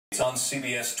on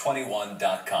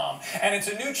CBS21.com. And it's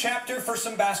a new chapter for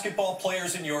some basketball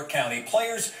players in York County.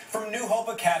 Players from New Hope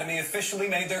Academy officially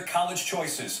made their college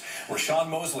choices. Rasaun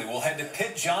Mosley will head to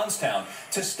Pitt Johnstown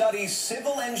to study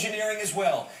civil engineering as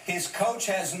well. His coach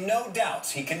has no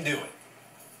doubts he can do it.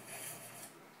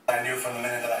 I knew from the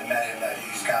minute that I met him that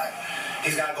he's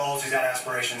got goals, he's got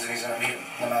aspirations, and he's going to meet them.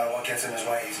 No matter what gets in his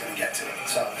way, he's going to get to it.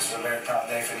 So this is a very proud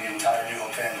day for the entire New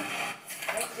Hope family.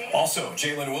 Also,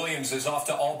 Jalin Williams is off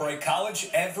to Albright College.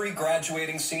 Every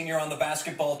graduating senior on the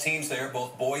basketball teams there,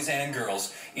 both boys and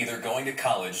girls, either going to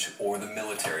college or the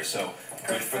military. So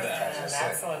good for them.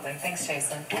 Absolutely. Thanks,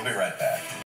 Jason. We'll be right back.